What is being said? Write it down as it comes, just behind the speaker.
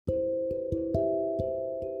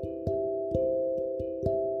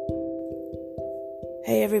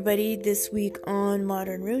Hey everybody, this week on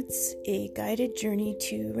Modern Roots, a guided journey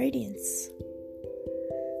to radiance.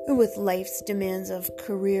 With life's demands of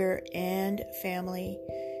career and family,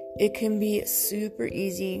 it can be super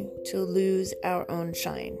easy to lose our own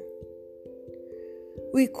shine.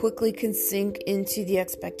 We quickly can sink into the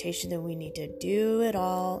expectation that we need to do it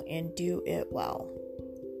all and do it well.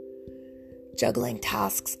 Juggling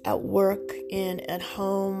tasks at work and at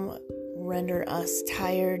home render us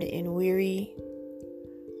tired and weary.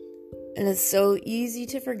 And it's so easy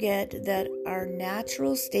to forget that our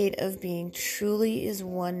natural state of being truly is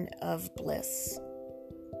one of bliss.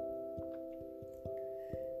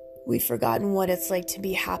 We've forgotten what it's like to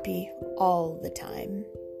be happy all the time.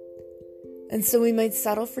 And so we might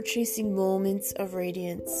settle for chasing moments of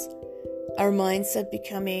radiance, our mindset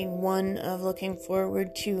becoming one of looking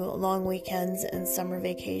forward to long weekends and summer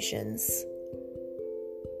vacations.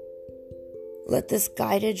 Let this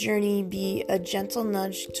guided journey be a gentle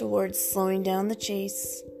nudge towards slowing down the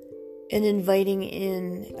chase and inviting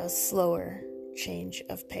in a slower change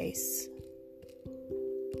of pace.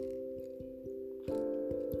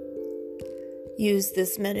 Use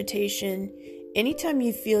this meditation anytime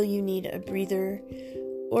you feel you need a breather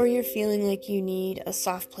or you're feeling like you need a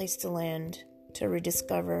soft place to land to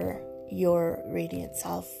rediscover your radiant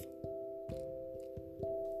self.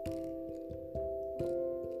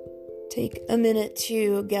 Take a minute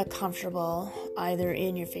to get comfortable, either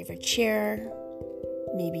in your favorite chair,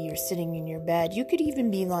 maybe you're sitting in your bed. You could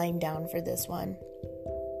even be lying down for this one.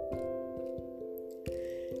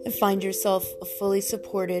 And find yourself fully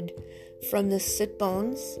supported from the sit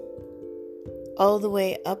bones all the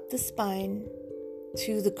way up the spine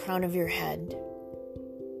to the crown of your head.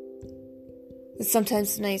 It's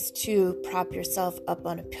sometimes nice to prop yourself up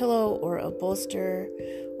on a pillow or a bolster,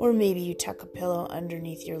 or maybe you tuck a pillow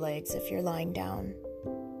underneath your legs if you're lying down.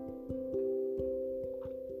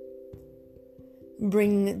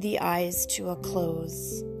 Bring the eyes to a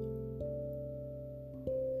close.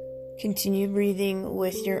 Continue breathing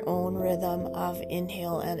with your own rhythm of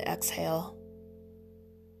inhale and exhale.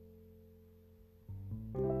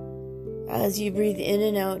 As you breathe in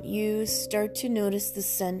and out, you start to notice the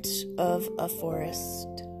scent of a forest.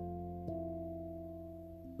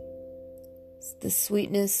 The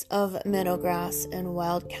sweetness of meadowgrass and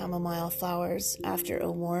wild chamomile flowers after a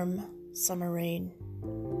warm summer rain.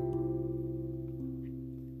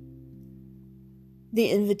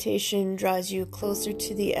 The invitation draws you closer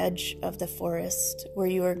to the edge of the forest, where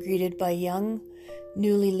you are greeted by young,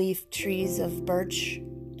 newly leafed trees of birch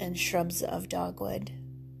and shrubs of dogwood.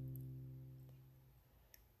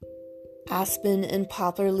 Aspen and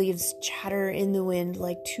poplar leaves chatter in the wind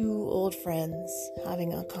like two old friends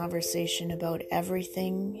having a conversation about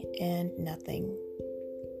everything and nothing.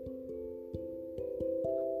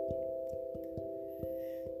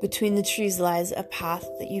 Between the trees lies a path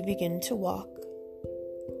that you begin to walk,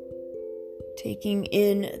 taking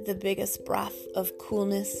in the biggest breath of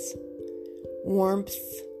coolness, warmth.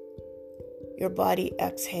 Your body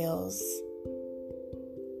exhales.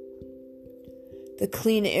 The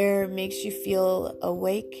clean air makes you feel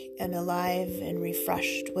awake and alive and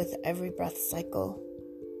refreshed with every breath cycle.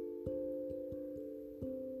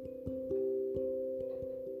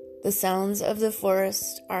 The sounds of the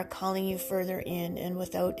forest are calling you further in, and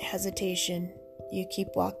without hesitation, you keep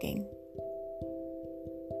walking.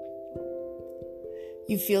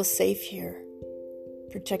 You feel safe here,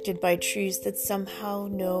 protected by trees that somehow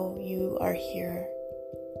know you are here.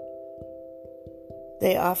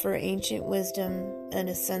 They offer ancient wisdom and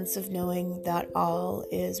a sense of knowing that all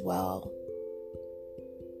is well.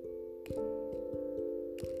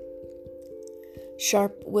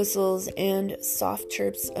 Sharp whistles and soft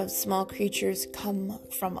chirps of small creatures come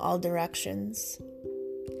from all directions.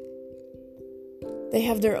 They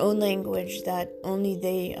have their own language that only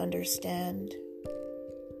they understand.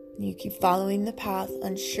 You keep following the path,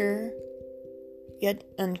 unsure, yet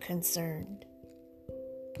unconcerned.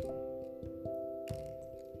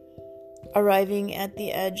 Arriving at the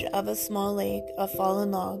edge of a small lake, a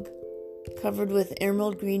fallen log, covered with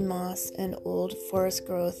emerald green moss and old forest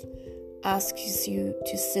growth, asks you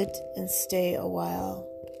to sit and stay a while.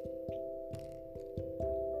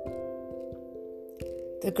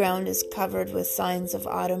 The ground is covered with signs of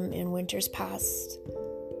autumn and winter's past,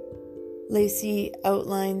 lacy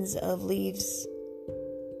outlines of leaves,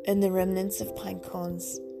 and the remnants of pine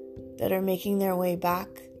cones that are making their way back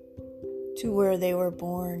to where they were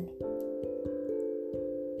born.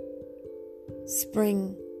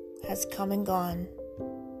 Spring has come and gone.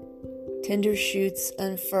 Tender shoots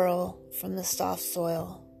unfurl from the soft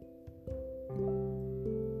soil.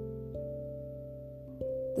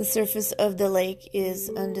 The surface of the lake is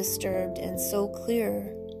undisturbed and so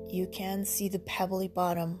clear you can see the pebbly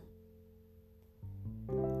bottom.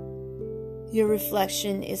 Your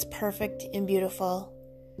reflection is perfect and beautiful,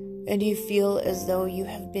 and you feel as though you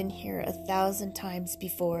have been here 1,000 times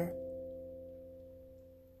before.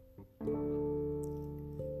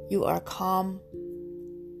 You are calm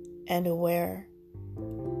and aware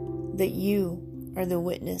that you are the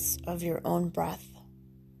witness of your own breath.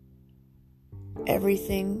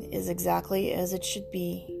 Everything is exactly as it should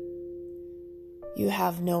be. You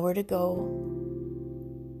have nowhere to go,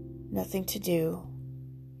 nothing to do.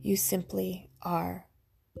 You simply are.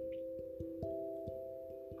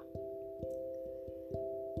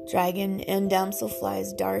 Dragon and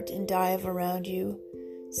damselflies dart and dive around you,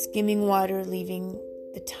 skimming water, leaving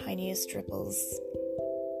the tiniest ripples.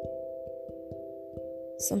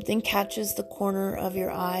 Something catches the corner of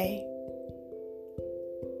your eye.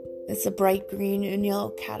 It's a bright green and yellow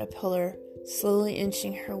caterpillar slowly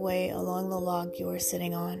inching her way along the log you are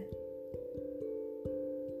sitting on.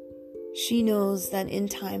 She knows that in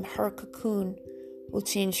time her cocoon will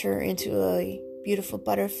change her into a beautiful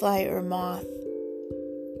butterfly or moth.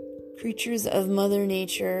 Creatures of Mother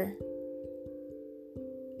Nature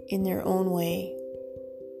in their own way.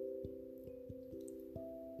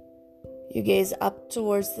 You gaze up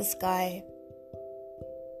towards the sky,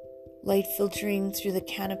 light filtering through the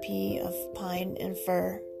canopy of pine and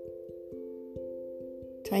fir.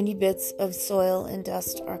 Tiny bits of soil and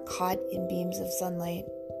dust are caught in beams of sunlight,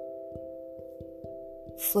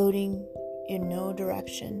 floating in no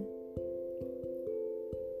direction.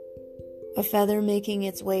 A feather making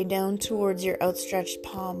its way down towards your outstretched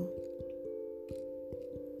palm.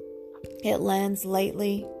 It lands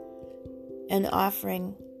lightly, an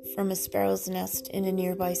offering from a sparrow's nest in a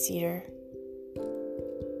nearby cedar.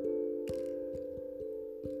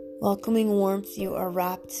 Welcoming warmth, you are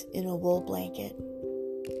wrapped in a wool blanket.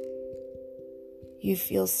 You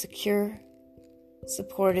feel secure,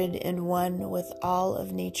 supported, and one with all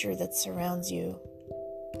of nature that surrounds you.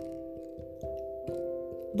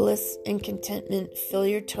 Bliss and contentment fill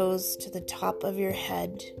your toes to the top of your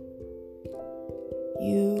head.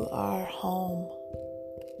 You are home.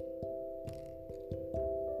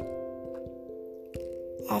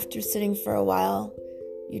 After sitting for a while,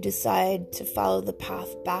 you decide to follow the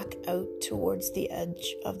path back out towards the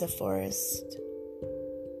edge of the forest.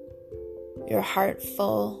 Your heart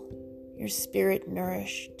full, your spirit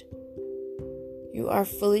nourished. You are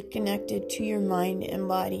fully connected to your mind and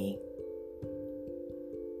body.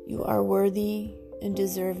 You are worthy and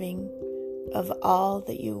deserving of all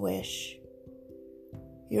that you wish.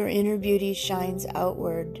 Your inner beauty shines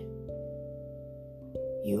outward.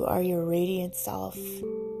 You are your radiant self.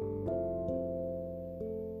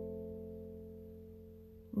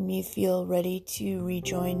 When you feel ready to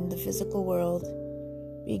rejoin the physical world,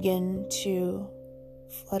 begin to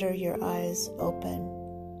flutter your eyes open.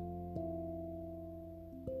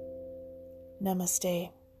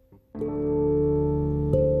 Namaste.